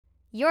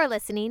You're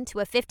listening to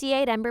a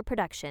 58 Ember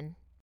production.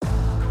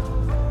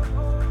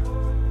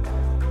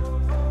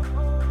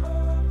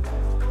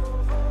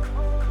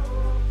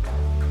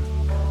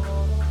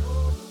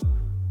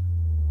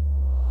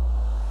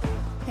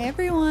 Hey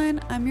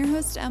everyone, I'm your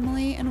host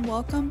Emily and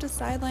welcome to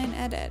Sideline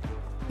Edit.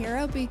 Here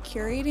I'll be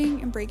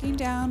curating and breaking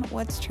down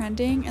what's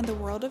trending in the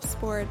world of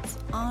sports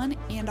on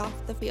and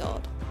off the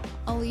field.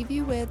 I'll leave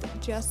you with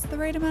just the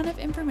right amount of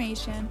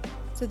information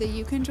so that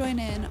you can join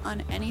in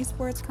on any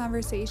sports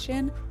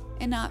conversation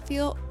and not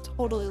feel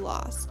totally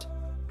lost.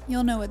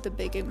 You'll know what the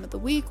big game of the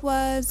week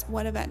was,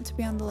 what event to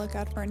be on the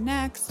lookout for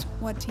next,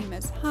 what team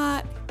is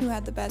hot, who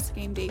had the best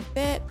game day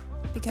fit,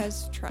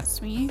 because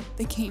trust me,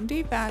 the game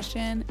day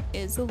fashion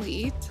is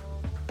elite.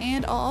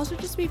 And I'll also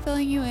just be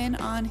filling you in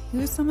on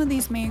who some of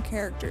these main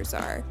characters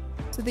are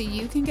so that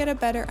you can get a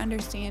better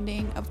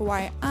understanding of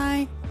why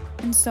I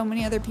and so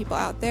many other people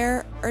out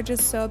there are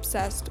just so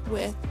obsessed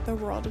with the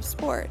world of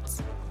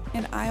sports.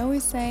 And I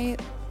always say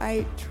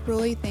I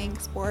truly think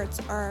sports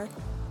are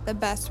the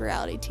best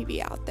reality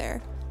TV out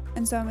there.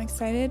 And so I'm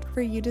excited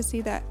for you to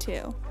see that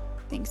too.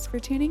 Thanks for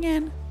tuning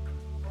in.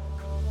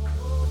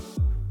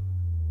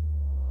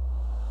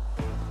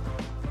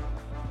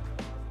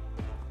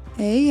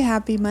 Hey,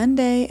 happy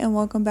Monday and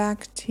welcome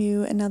back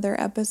to another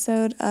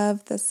episode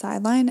of the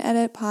Sideline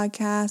Edit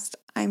podcast.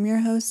 I'm your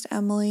host,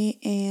 Emily,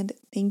 and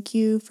thank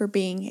you for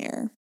being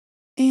here.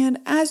 And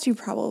as you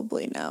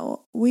probably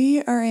know,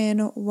 we are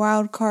in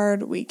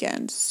wildcard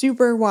weekend,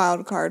 super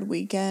wildcard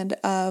weekend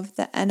of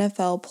the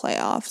NFL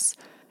playoffs.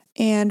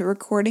 And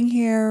recording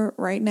here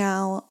right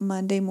now,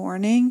 Monday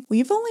morning,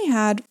 we've only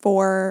had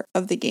 4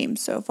 of the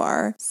games so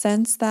far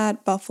since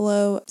that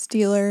Buffalo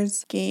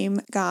Steelers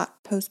game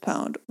got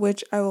postponed,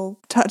 which I will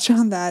touch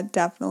on that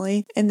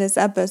definitely in this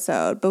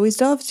episode, but we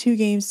still have 2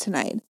 games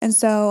tonight. And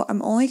so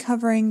I'm only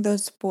covering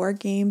those 4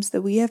 games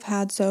that we have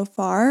had so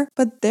far,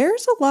 but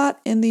there's a lot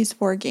in these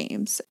 4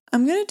 games.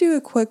 I'm going to do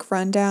a quick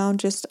rundown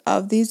just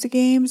of these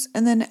games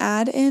and then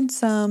add in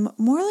some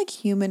more like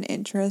human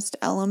interest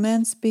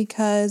elements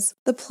because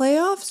the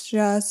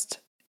playoffs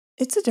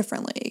it's a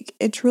different league.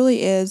 It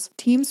truly is.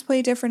 Teams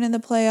play different in the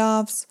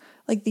playoffs,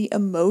 like the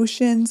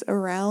emotions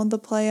around the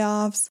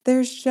playoffs.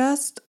 There's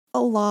just a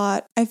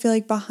lot, I feel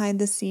like, behind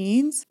the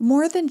scenes,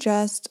 more than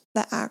just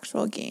the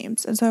actual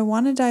games. And so I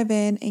want to dive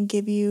in and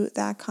give you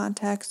that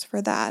context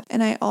for that.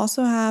 And I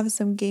also have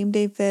some game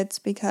day fits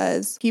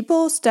because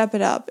people step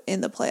it up in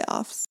the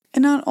playoffs.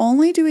 And not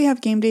only do we have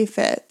game day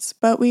fits,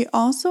 but we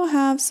also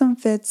have some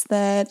fits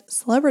that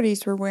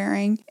celebrities were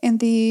wearing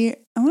and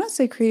I want to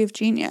say creative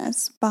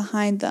genius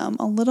behind them.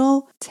 A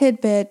little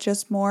tidbit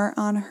just more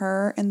on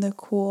her and the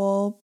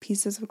cool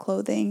pieces of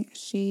clothing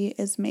she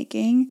is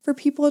making for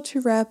people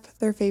to rep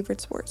their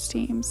favorite sports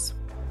teams.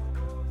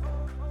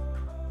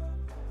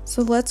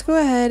 So let's go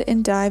ahead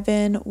and dive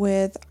in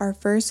with our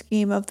first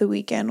game of the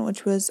weekend,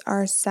 which was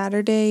our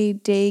Saturday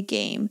day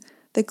game,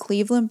 the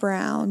Cleveland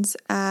Browns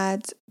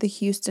at the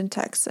Houston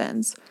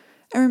Texans.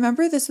 I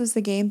remember this was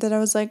the game that I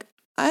was like,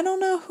 I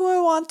don't know who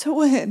I want to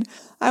win.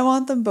 I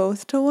want them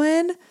both to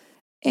win.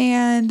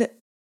 And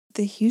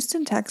the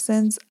Houston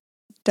Texans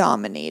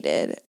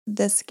dominated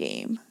this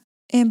game.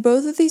 And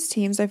both of these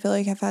teams, I feel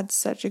like, have had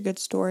such a good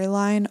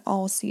storyline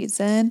all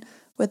season,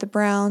 with the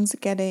Browns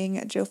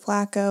getting Joe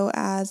Flacco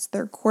as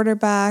their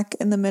quarterback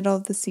in the middle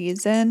of the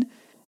season.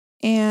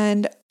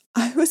 And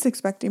I was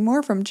expecting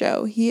more from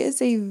Joe. He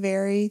is a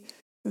very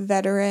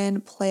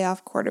veteran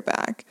playoff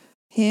quarterback.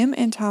 Him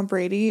and Tom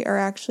Brady are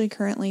actually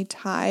currently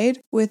tied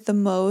with the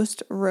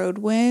most road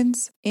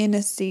wins in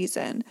a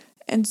season.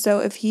 And so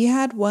if he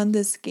had won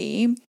this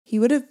game, he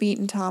would have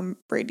beaten Tom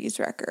Brady's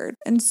record.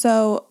 And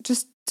so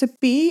just to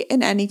be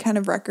in any kind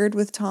of record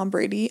with Tom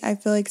Brady, I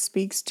feel like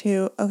speaks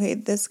to, okay,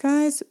 this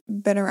guy's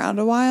been around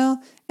a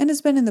while and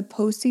has been in the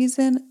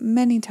postseason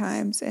many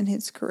times in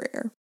his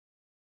career.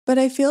 But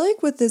I feel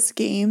like with this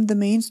game, the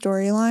main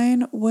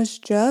storyline was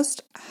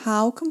just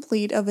how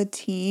complete of a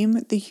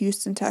team the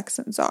Houston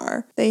Texans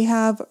are. They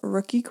have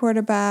rookie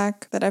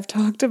quarterback that I've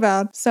talked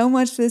about so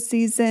much this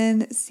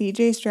season,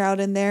 CJ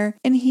Stroud in there,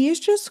 and he is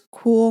just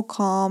cool,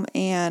 calm,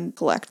 and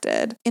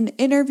collected. In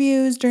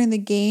interviews during the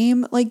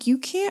game, like you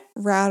can't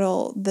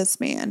rattle this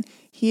man.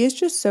 He is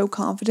just so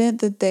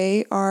confident that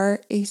they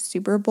are a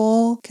Super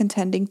Bowl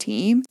contending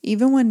team,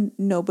 even when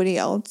nobody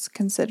else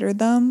considered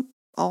them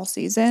all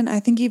season. I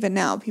think even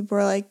now people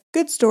are like,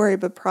 good story,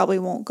 but probably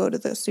won't go to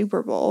the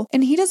Super Bowl.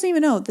 And he doesn't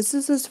even know. This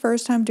is his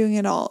first time doing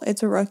it all.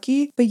 It's a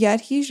rookie, but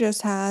yet he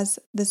just has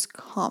this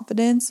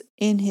confidence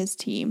in his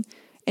team.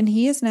 And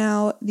he is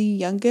now the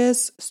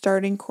youngest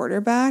starting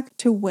quarterback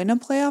to win a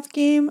playoff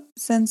game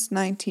since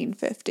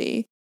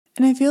 1950.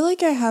 And I feel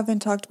like I haven't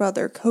talked about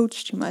their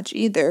coach too much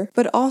either,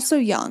 but also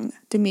young.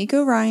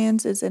 DeMeco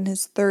Ryans is in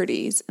his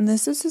 30s, and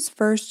this is his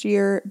first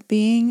year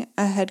being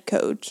a head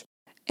coach.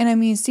 And I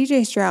mean,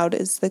 CJ Stroud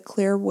is the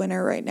clear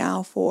winner right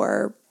now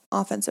for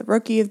Offensive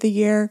Rookie of the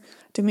Year.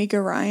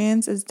 DeMeco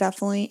Ryans is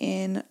definitely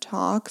in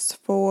talks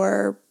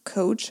for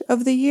Coach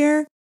of the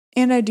Year.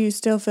 And I do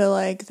still feel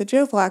like the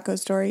Joe Flacco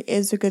story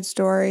is a good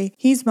story.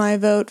 He's my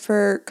vote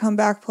for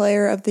comeback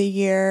player of the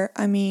year.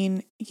 I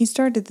mean, he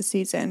started the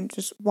season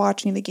just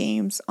watching the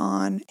games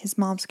on his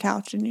mom's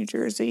couch in New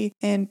Jersey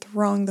and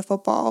throwing the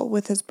football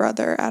with his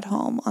brother at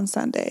home on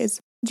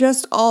Sundays.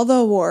 Just all the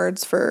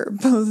awards for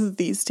both of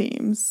these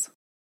teams.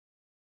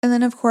 And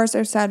then, of course,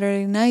 our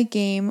Saturday night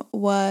game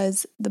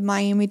was the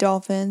Miami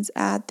Dolphins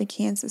at the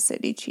Kansas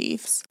City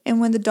Chiefs. And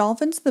when the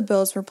Dolphins and the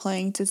Bills were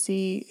playing to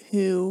see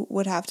who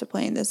would have to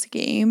play in this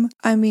game,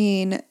 I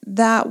mean,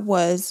 that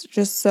was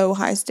just so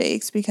high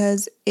stakes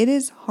because it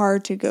is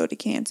hard to go to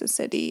Kansas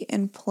City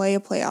and play a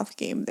playoff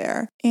game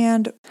there.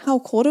 And how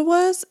cold it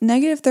was,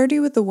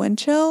 -30 with the wind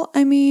chill.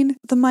 I mean,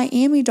 the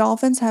Miami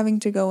Dolphins having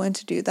to go in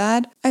to do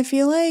that. I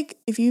feel like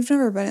if you've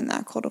never been in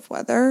that cold of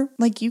weather,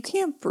 like you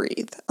can't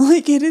breathe.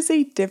 Like it is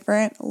a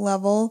different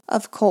level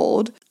of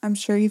cold. I'm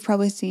sure you've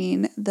probably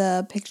seen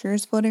the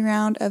pictures floating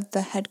around of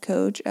the head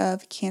coach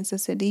of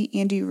Kansas City,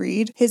 Andy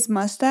Reid. His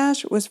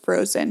mustache was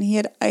frozen. He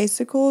had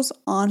icicles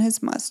on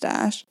his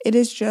mustache. It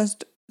is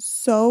just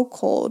so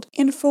cold.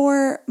 And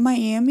for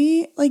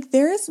Miami, like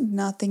there is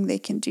nothing they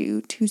can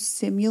do to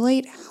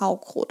simulate how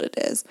cold it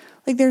is.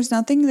 Like there's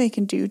nothing they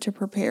can do to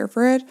prepare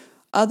for it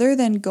other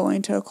than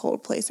going to a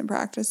cold place and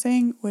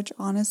practicing, which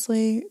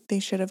honestly they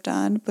should have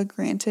done. But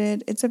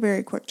granted, it's a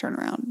very quick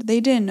turnaround. They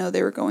didn't know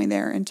they were going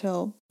there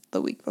until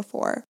the week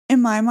before.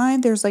 In my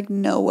mind, there's like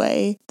no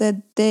way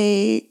that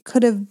they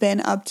could have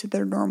been up to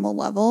their normal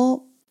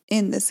level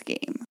in this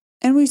game.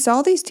 And we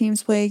saw these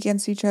teams play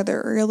against each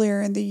other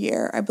earlier in the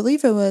year. I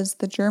believe it was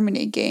the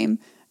Germany game,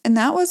 and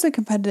that was a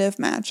competitive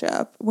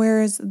matchup,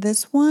 whereas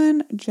this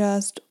one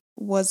just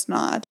was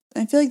not.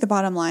 I feel like the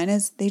bottom line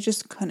is they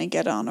just couldn't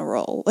get on a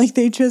roll. Like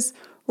they just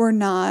were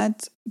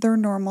not their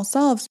normal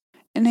selves.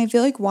 And I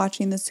feel like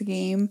watching this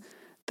game,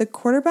 the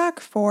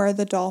quarterback for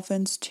the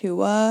Dolphins,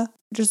 Tua,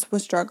 just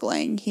was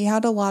struggling. He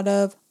had a lot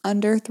of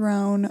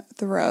underthrown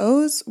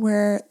throws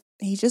where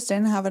he just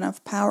didn't have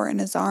enough power in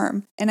his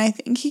arm. And I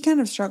think he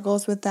kind of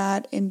struggles with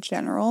that in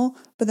general,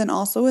 but then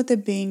also with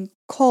it being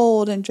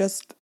cold and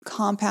just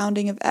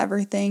compounding of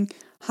everything,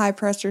 high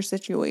pressure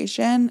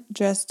situation,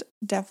 just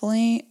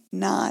definitely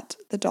not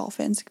the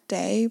Dolphins'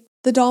 day.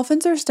 The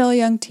Dolphins are still a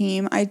young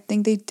team. I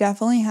think they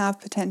definitely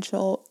have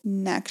potential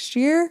next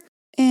year.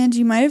 And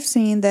you might have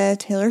seen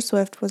that Taylor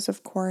Swift was,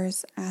 of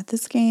course, at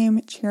this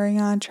game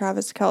cheering on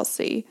Travis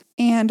Kelce.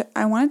 And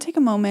I want to take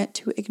a moment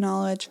to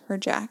acknowledge her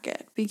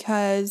jacket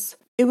because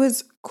it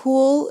was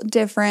cool,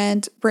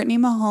 different. Brittany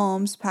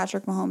Mahomes,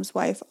 Patrick Mahomes'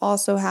 wife,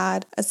 also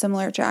had a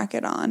similar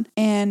jacket on.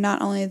 And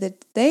not only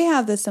did they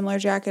have the similar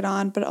jacket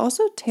on, but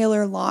also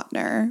Taylor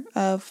Lautner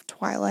of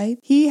Twilight.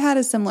 He had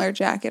a similar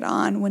jacket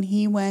on when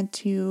he went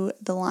to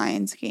the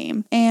Lions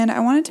game. And I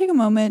want to take a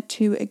moment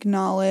to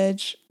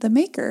acknowledge the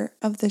maker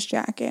of this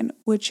jacket,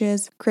 which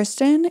is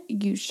Kristen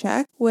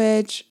Juszczyk,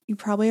 which you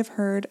probably have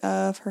heard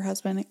of her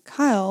husband,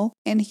 Kyle.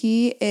 And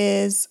he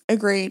is a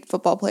great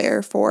football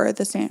player for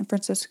the San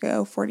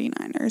Francisco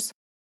 49ers.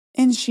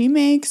 And she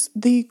makes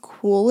the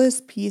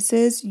coolest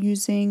pieces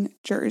using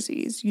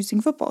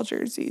football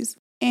jerseys.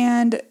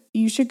 And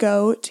you should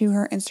go to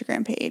her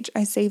Instagram page.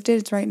 I saved it.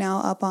 It's right now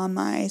up on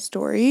my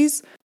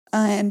stories.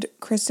 And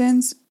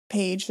Kristen's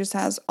page just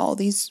has all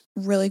these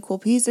really cool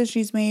pieces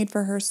she's made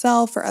for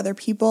herself, for other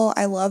people.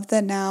 I love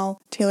that now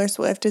Taylor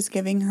Swift is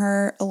giving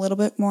her a little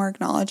bit more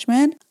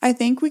acknowledgement. I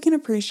think we can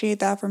appreciate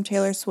that from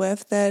Taylor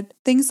Swift, that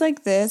things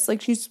like this,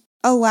 like she's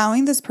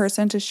allowing this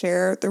person to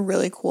share the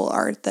really cool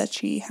art that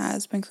she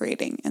has been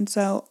creating. And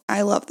so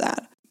I love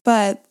that.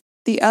 But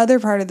the other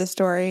part of the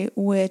story,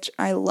 which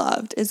I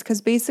loved, is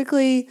because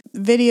basically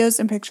videos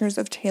and pictures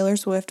of Taylor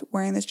Swift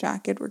wearing this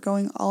jacket were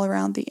going all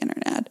around the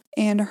internet.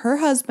 And her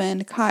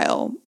husband,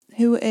 Kyle,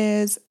 who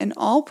is an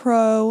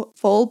all-pro,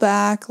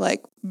 fullback,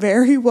 like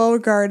very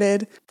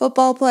well-regarded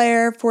football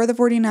player for the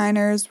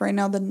 49ers, right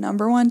now the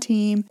number one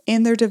team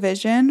in their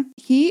division,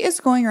 he is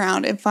going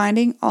around and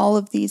finding all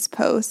of these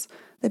posts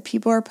that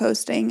people are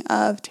posting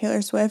of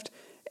Taylor Swift,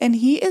 and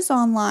he is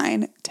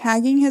online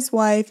tagging his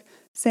wife,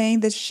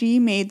 saying that she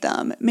made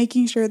them,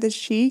 making sure that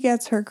she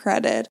gets her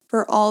credit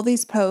for all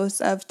these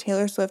posts of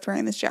Taylor Swift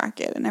wearing this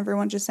jacket, and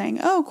everyone just saying,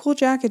 oh, cool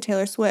jacket,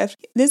 Taylor Swift.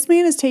 This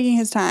man is taking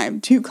his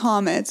time to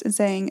comment and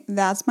saying,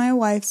 that's my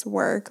wife's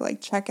work,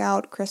 like check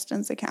out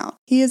Kristen's account.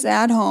 He is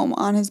at home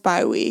on his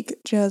bye week,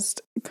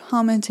 just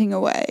commenting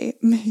away,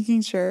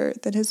 making sure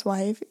that his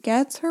wife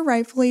gets her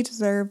rightfully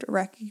deserved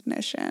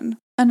recognition.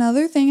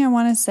 Another thing I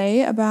want to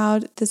say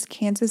about this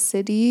Kansas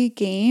City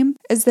game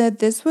is that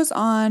this was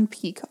on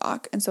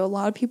Peacock. And so a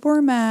lot of people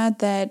were mad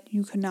that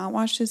you could not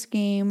watch this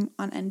game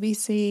on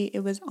NBC.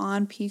 It was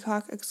on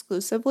Peacock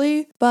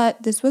exclusively.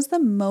 But this was the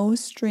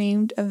most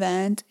streamed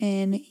event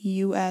in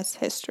US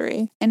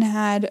history and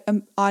had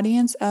an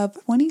audience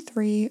of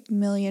 23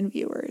 million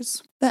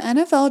viewers. The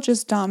NFL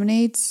just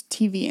dominates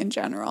TV in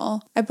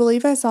general. I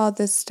believe I saw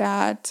this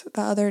stat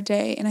the other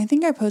day, and I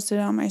think I posted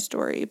it on my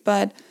story,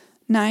 but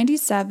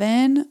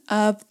 97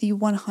 of the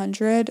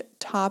 100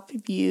 top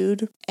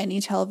viewed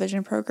any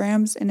television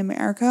programs in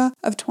America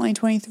of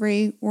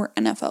 2023 were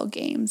NFL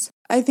games.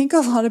 I think a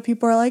lot of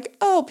people are like,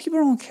 oh, people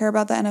don't care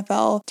about the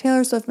NFL.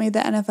 Taylor Swift made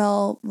the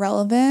NFL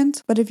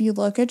relevant. But if you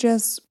look at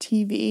just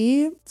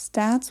TV,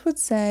 stats would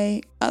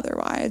say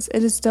otherwise.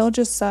 It is still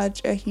just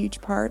such a huge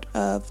part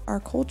of our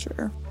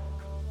culture.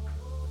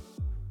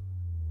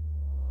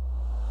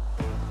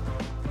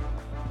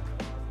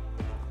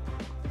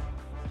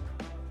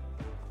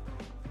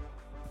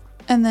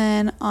 And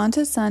then on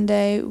to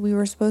Sunday, we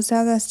were supposed to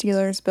have the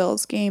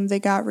Steelers-Bills game. They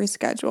got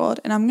rescheduled,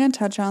 and I'm going to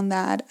touch on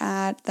that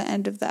at the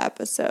end of the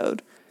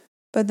episode.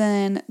 But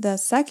then the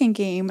second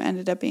game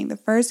ended up being the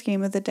first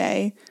game of the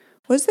day,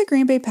 was the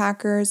Green Bay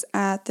Packers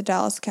at the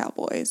Dallas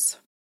Cowboys.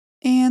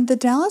 And the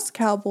Dallas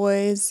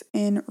Cowboys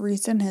in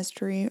recent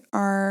history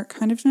are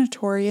kind of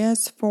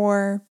notorious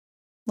for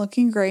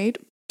looking great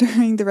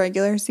during the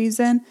regular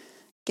season,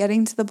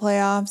 getting to the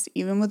playoffs,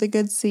 even with a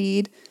good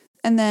seed,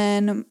 and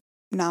then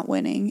not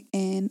winning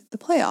in the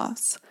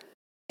playoffs.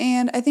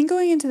 And I think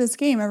going into this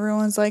game,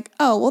 everyone's like,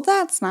 oh, well,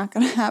 that's not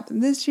going to happen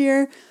this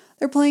year.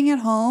 They're playing at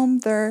home.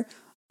 They're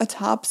a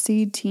top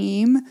seed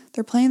team.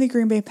 They're playing the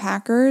Green Bay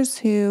Packers,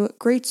 who,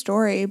 great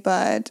story,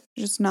 but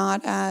just not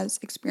as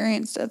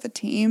experienced of a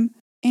team.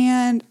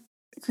 And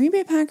the Green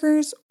Bay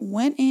Packers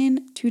went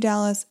in to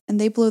Dallas and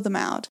they blew them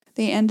out.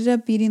 They ended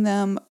up beating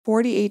them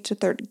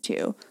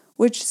 48-32,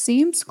 which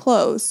seems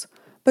close.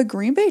 But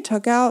Green Bay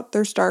took out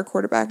their star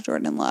quarterback,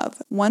 Jordan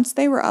Love. Once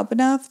they were up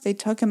enough, they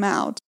took him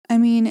out. I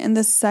mean, in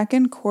the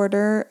second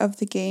quarter of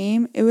the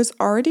game, it was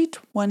already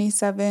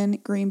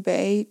 27 Green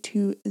Bay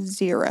to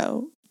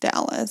 0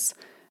 Dallas.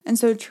 And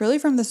so truly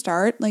from the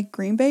start,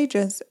 Green Bay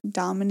just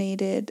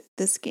dominated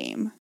this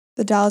game.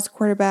 The Dallas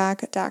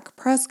quarterback, Dak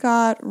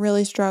Prescott,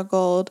 really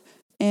struggled.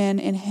 And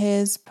in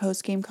his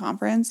post-game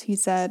conference, he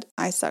said,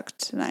 I sucked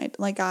tonight.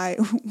 I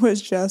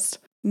was just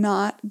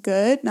not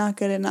good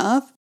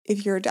enough.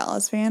 If you're a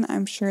Dallas fan,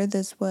 I'm sure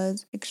this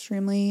was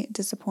extremely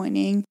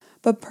disappointing.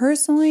 But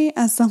personally,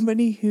 as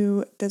somebody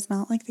who does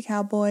not like the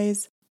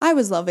Cowboys, I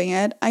was loving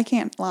it. I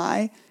can't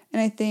lie. And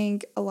I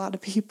think a lot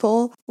of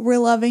people were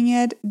loving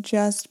it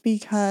just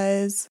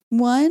because,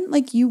 one,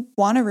 you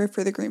want to root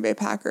for the Green Bay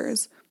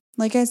Packers.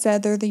 Like I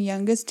said, they're the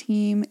youngest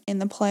team in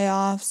the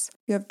playoffs.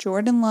 You have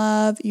Jordan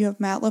Love, you have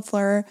Matt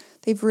LaFleur.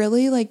 They've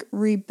really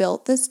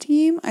rebuilt this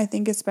team. I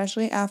think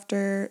especially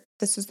after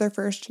this is their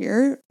first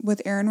year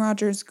with Aaron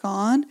Rodgers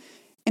gone.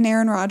 And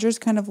Aaron Rodgers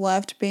kind of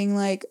left being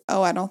like,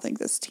 oh, I don't think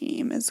this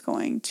team is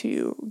going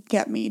to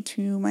get me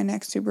to my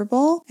next Super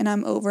Bowl. And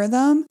I'm over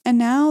them. And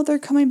now they're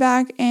coming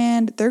back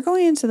and they're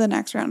going into the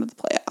next round of the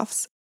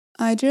playoffs.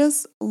 I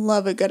just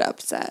love a good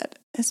upset,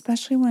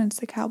 especially when it's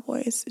the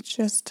Cowboys. It's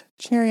just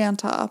cherry on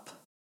top.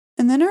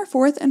 And then our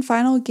fourth and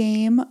final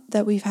game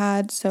that we've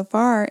had so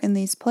far in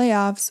these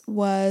playoffs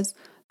was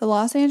the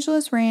Los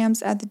Angeles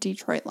Rams at the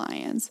Detroit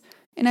Lions.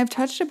 And I've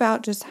touched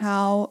about just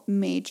how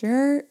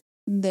major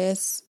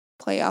this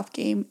playoff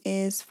game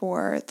is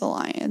for the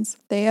Lions.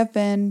 They have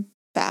been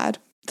bad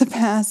the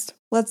past,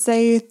 let's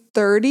say,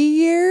 30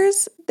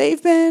 years.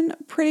 They've been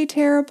pretty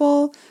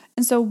terrible.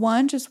 And so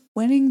one, just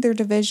winning their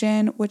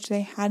division, which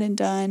they hadn't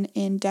done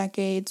in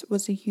decades,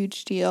 was a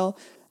huge deal.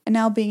 And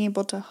now being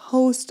able to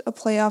host a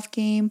playoff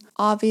game,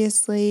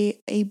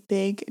 obviously a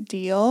big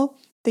deal.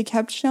 They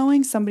kept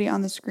showing somebody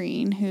on the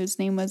screen whose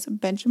name was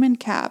Benjamin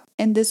Kapp,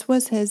 and this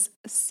was his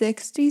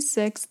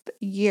 66th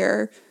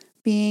year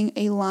being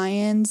a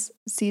Lions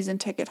season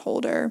ticket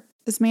holder.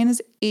 This man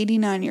is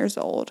 89 years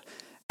old.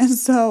 And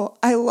so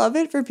I love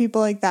it for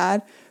people like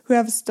that who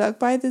have stuck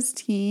by this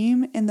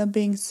team and them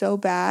being so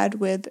bad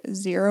with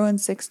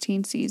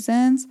 0-16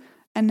 seasons.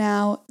 And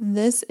now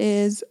this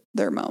is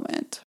their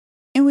moment.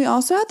 And we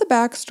also had the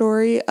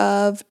backstory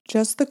of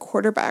just the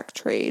quarterback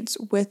trades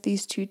with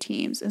these two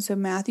teams. And so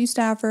Matthew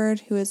Stafford,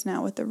 who is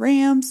now with the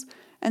Rams,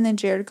 and then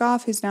Jared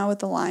Goff, who's now with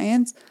the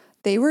Lions,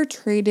 they were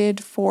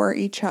traded for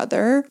each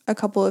other a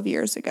couple of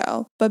years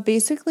ago. But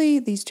basically,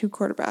 these two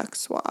quarterbacks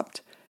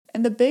swapped.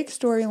 And the big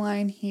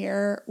storyline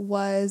here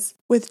was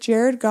with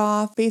Jared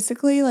Goff,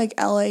 basically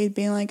LA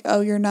being like,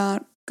 oh, you're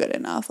not good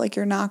enough.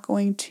 You're not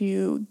going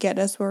to get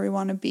us where we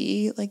want to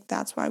be.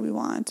 That's why we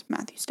want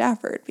Matthew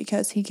Stafford,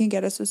 because he can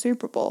get us a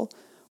Super Bowl,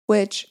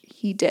 which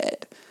he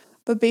did.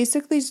 But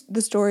basically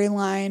the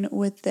storyline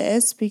with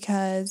this,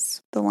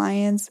 because the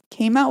Lions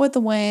came out with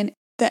the win,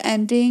 the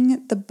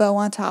ending, the bow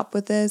on top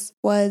with this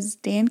was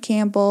Dan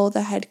Campbell,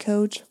 the head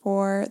coach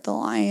for the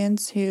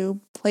Lions,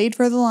 who played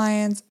for the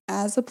Lions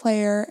as a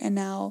player and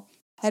now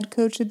head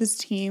coach of this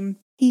team.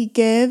 He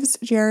gives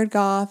Jared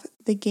Goff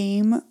the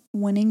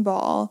game-winning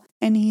ball,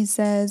 and he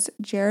says,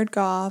 Jared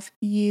Goff,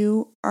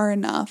 you are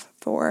enough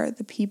for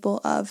the people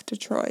of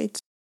Detroit.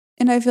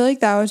 And I feel like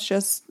that was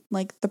just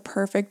the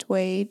perfect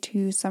way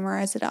to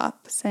summarize it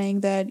up, saying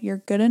that you're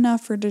good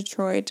enough for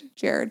Detroit,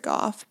 Jared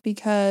Goff,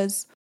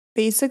 because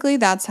basically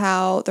that's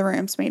how the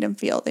Rams made him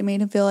feel. They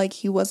made him feel like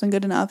he wasn't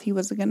good enough, he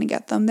wasn't going to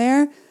get them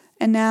there.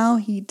 And now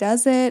he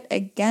does it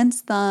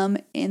against them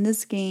in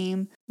this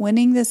game,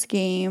 winning this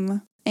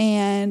game.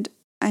 And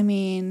I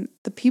mean,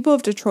 the people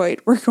of Detroit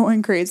were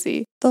going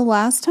crazy. The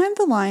last time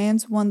the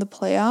Lions won the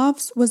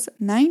playoffs was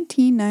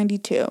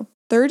 1992.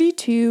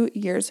 32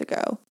 years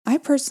ago. I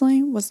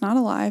personally was not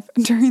alive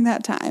during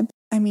that time.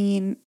 I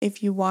mean,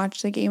 if you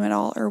watched the game at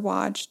all or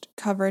watched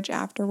coverage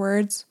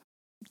afterwards,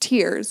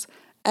 tears.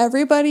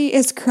 Everybody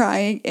is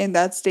crying in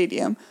that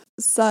stadium.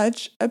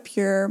 Such a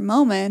pure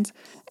moment.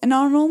 And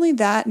not only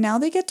that, now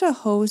they get to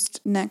host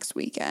next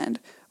weekend,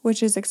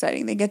 which is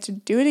exciting. They get to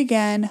do it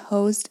again,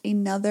 host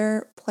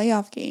another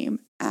playoff game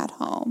at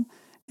home.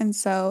 And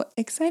so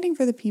exciting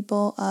for the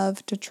people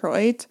of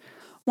Detroit.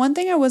 One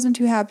thing I wasn't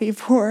too happy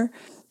for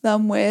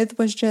them with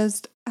was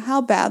just how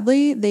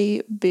badly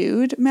they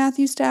booed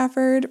Matthew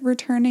Stafford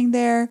returning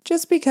there,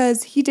 just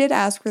because he did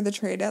ask for the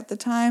trade at the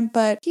time,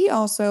 but he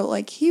also,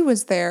 he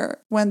was there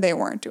when they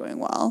weren't doing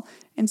well.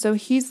 And so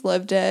he's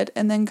lived it,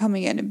 and then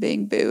coming in and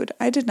being booed.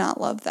 I did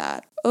not love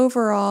that.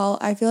 Overall,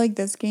 I feel like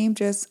this game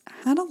just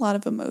had a lot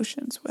of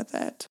emotions with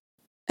it.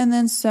 And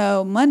then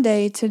so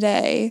Monday,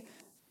 today,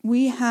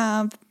 we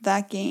have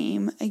that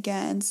game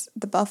against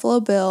the Buffalo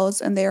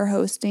Bills, and they are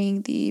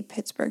hosting the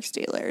Pittsburgh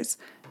Steelers.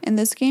 And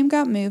this game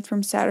got moved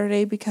from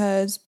Saturday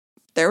because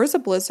there was a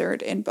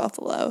blizzard in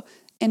Buffalo.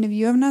 And if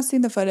you have not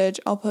seen the footage,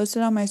 I'll post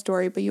it on my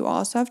story, but you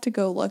also have to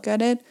go look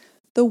at it.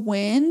 The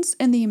winds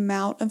and the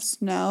amount of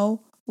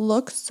snow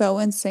look so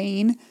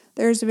insane.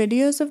 There's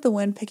videos of the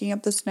wind picking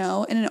up the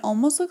snow, and it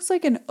almost looks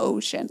like an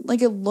ocean.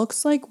 It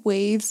looks like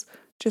waves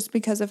just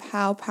because of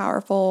how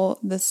powerful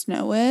the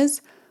snow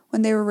is.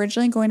 When they were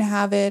originally going to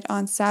have it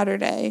on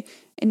Saturday,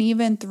 and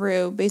even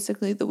through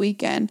basically the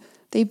weekend,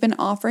 they've been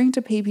offering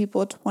to pay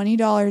people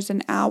 $20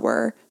 an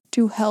hour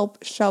to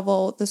help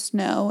shovel the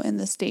snow in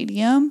the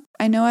stadium.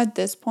 I know at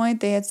this point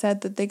they had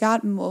said that they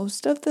got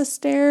most of the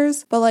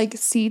stairs, but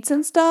seats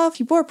and stuff,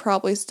 people are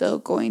probably still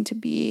going to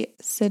be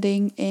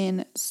sitting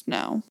in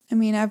snow. I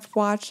mean, I've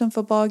watched some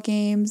football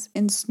games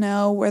in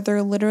snow where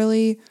they're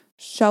literally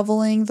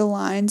shoveling the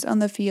lines on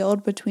the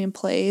field between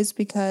plays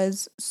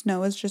because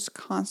snow is just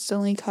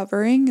constantly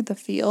covering the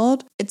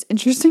field. It's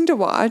interesting to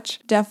watch.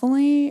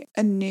 Definitely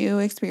a new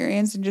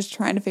experience, and just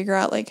trying to figure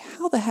out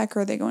how the heck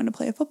are they going to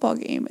play a football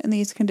game in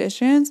these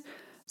conditions.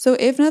 So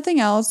if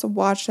nothing else,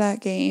 watch that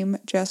game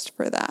just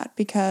for that,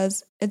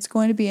 because it's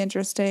going to be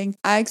interesting.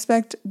 I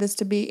expect this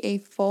to be a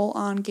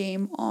full-on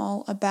game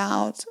all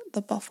about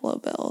the Buffalo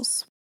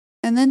Bills.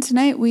 And then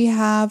tonight we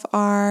have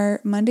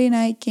our Monday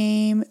night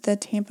game, the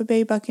Tampa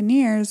Bay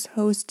Buccaneers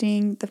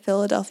hosting the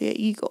Philadelphia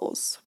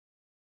Eagles.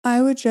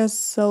 I would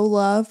just so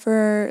love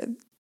for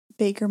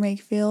Baker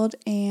Mayfield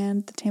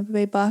and the Tampa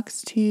Bay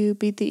Bucs to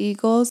beat the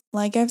Eagles.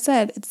 Like I've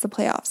said, it's the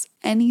playoffs.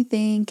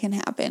 Anything can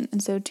happen.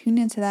 And so tune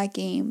into that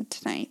game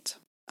tonight.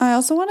 I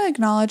also want to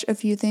acknowledge a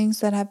few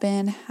things that have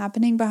been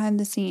happening behind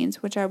the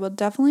scenes, which I will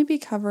definitely be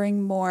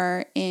covering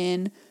more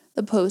in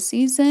the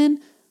postseason.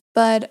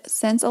 But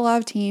since a lot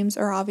of teams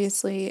are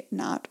obviously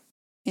not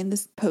in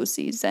this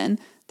postseason,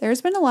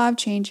 there's been a lot of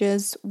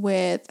changes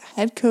with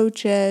head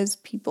coaches,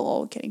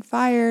 people getting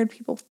fired,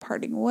 people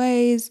parting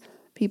ways,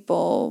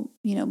 people,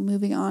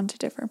 moving on to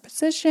different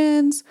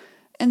positions.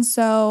 And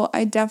so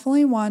I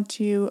definitely want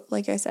to,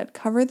 like I said,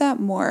 cover that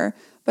more.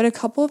 But a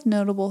couple of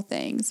notable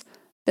things.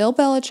 Bill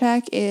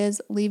Belichick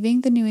is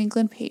leaving the New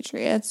England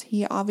Patriots.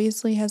 He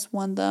obviously has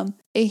won them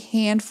a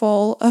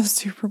handful of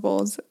Super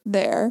Bowls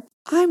there.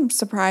 I'm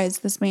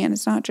surprised this man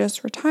is not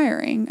just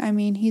retiring. I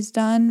mean, he's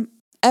done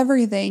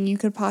everything you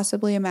could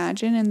possibly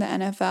imagine in the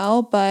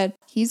NFL, but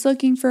he's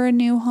looking for a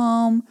new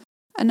home.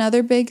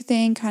 Another big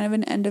thing, kind of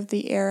an end of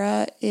the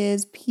era,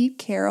 is Pete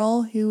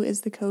Carroll, who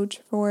is the coach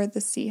for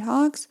the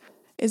Seahawks,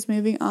 is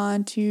moving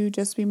on to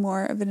just be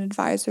more of an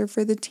advisor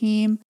for the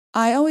team.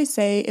 I always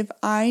say if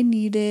I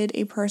needed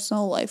a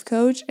personal life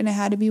coach and it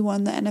had to be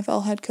one of the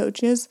NFL head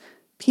coaches,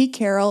 Pete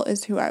Carroll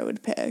is who I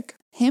would pick.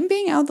 Him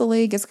being out of the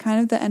league is kind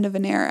of the end of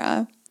an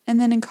era. And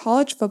then in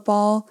college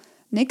football,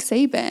 Nick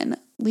Saban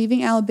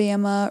leaving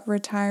Alabama,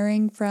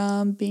 retiring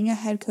from being a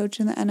head coach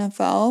in the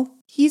NFL.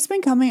 He's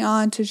been coming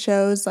on to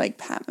shows like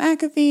Pat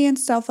McAfee and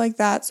stuff like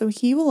that, so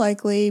he will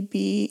likely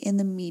be in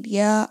the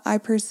media, I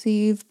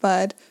perceive.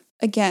 But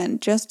again,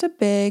 just a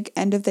big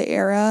end of the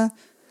era.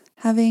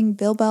 Having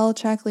Bill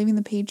Belichick leaving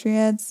the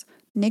Patriots,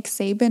 Nick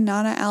Saban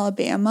not at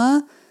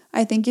Alabama.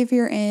 I think if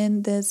you're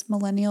in this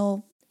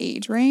millennial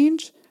age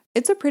range,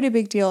 it's a pretty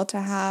big deal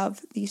to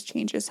have these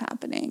changes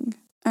happening.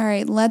 All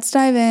right, let's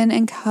dive in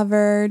and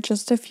cover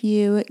just a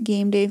few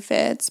game day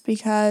fits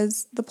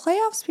because the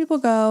playoffs people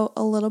go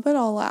a little bit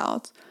all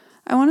out.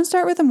 I want to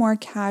start with a more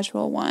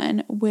casual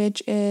one,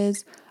 which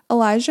is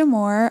Elijah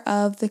Moore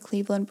of the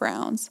Cleveland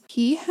Browns.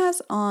 He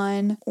has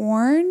on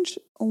orange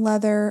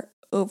leather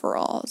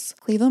overalls.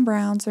 Cleveland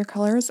Browns, their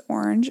color is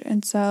orange,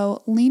 and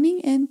so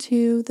leaning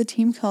into the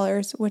team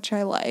colors, which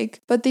I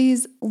like. But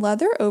these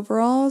leather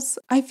overalls,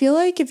 I feel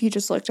like if you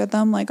just looked at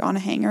them like on a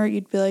hanger,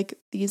 you'd be like,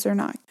 these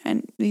aren't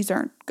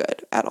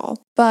good at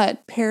all.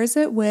 But pairs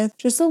it with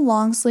just a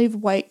long sleeve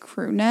white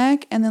crew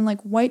neck and then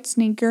like white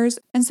sneakers.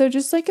 And so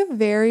just like a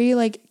very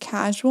like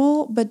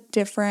casual but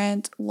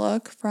different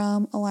look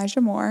from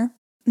Elijah Moore.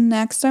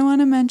 Next I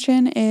want to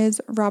mention is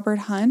Robert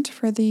Hunt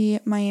for the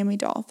Miami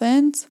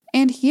Dolphins.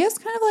 And he has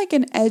kind of like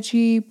an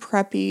edgy,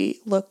 preppy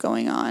look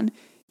going on.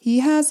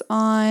 He has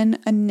on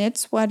a knit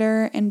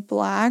sweater in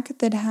black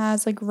that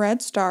has like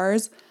red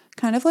stars,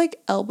 kind of like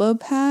elbow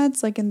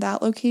pads, like in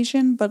that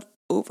location, but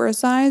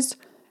oversized.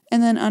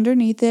 And then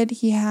underneath it,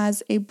 he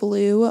has a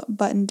blue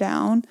button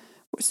down.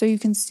 So you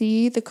can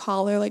see the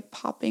collar like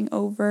popping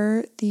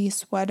over the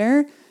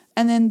sweater.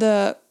 And then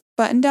the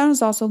button down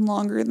is also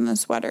longer than the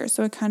sweater.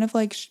 So it kind of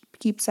like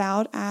peeps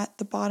out at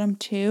the bottom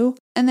too.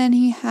 And then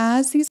he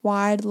has these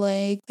wide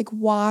leg, like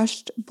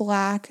washed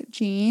black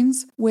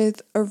jeans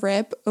with a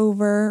rip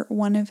over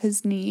one of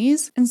his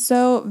knees. And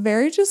so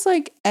very just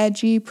like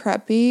edgy,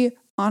 preppy.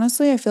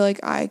 Honestly, I feel like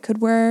I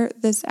could wear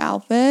this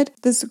outfit,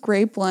 this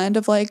great blend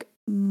of like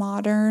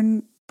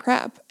modern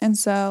prep. And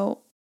so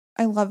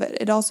I love it.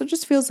 It also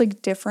just feels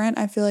like different,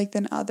 I feel like,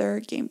 than other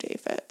game day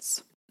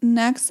fits.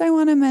 Next, I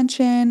want to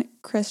mention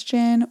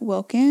Christian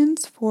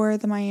Wilkins for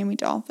the Miami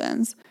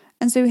Dolphins.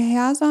 And so he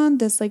has on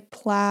this like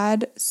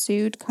plaid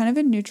suit, kind of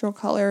in neutral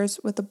colors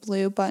with a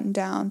blue button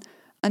down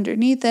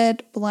underneath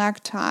it,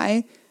 black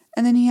tie.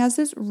 And then he has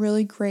this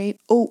really great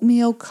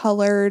oatmeal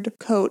colored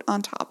coat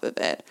on top of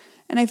it.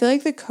 And I feel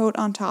like the coat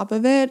on top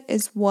of it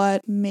is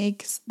what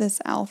makes this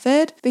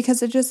outfit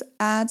because it just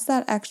adds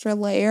that extra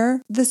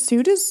layer. The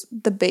suit is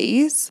the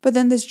base, but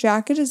then this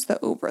jacket is the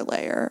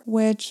overlayer,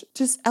 which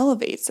just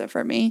elevates it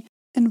for me.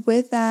 And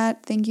with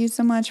that, thank you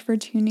so much for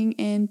tuning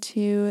in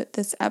to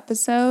this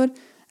episode.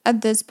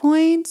 At this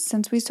point,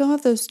 since we still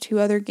have those 2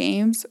 other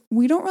games,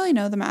 we don't really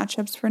know the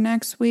matchups for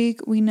next week.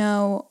 We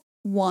know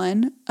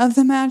one of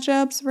the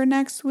matchups for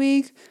next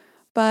week,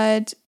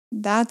 but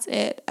that's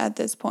it at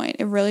this point.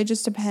 It really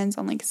just depends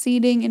on like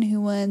seeding and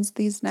who wins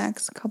these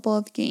next couple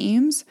of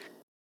games.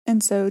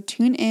 And so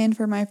tune in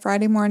for my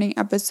Friday morning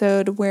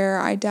episode where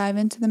I dive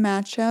into the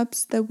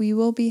matchups that we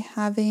will be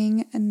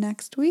having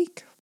next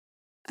week.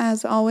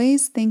 As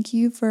always, thank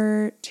you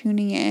for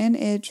tuning in.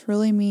 It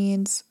truly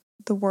means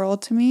the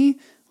world to me.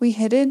 We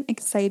hit an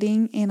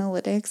exciting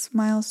analytics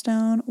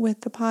milestone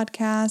with the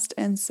podcast,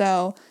 and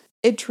so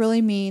it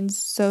truly means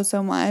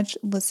so much.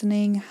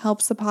 Listening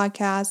helps the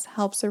podcast,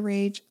 helps it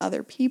reach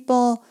other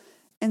people.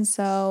 And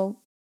so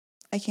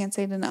I can't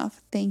say it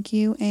enough. Thank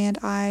you, and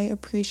I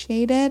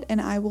appreciate it. And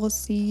I will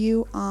see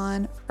you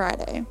on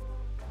Friday.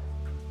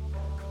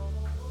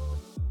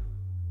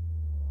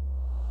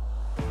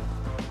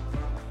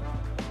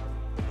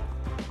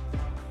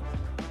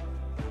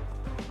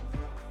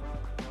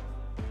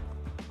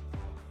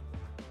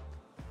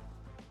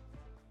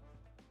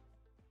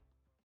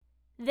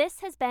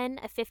 This has been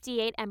a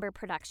 58 Ember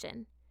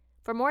production.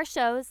 For more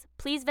shows,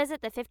 please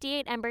visit the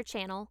 58 Ember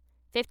channel,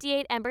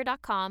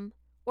 58ember.com,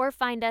 or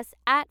find us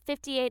at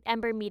 58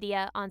 Ember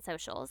Media on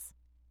socials.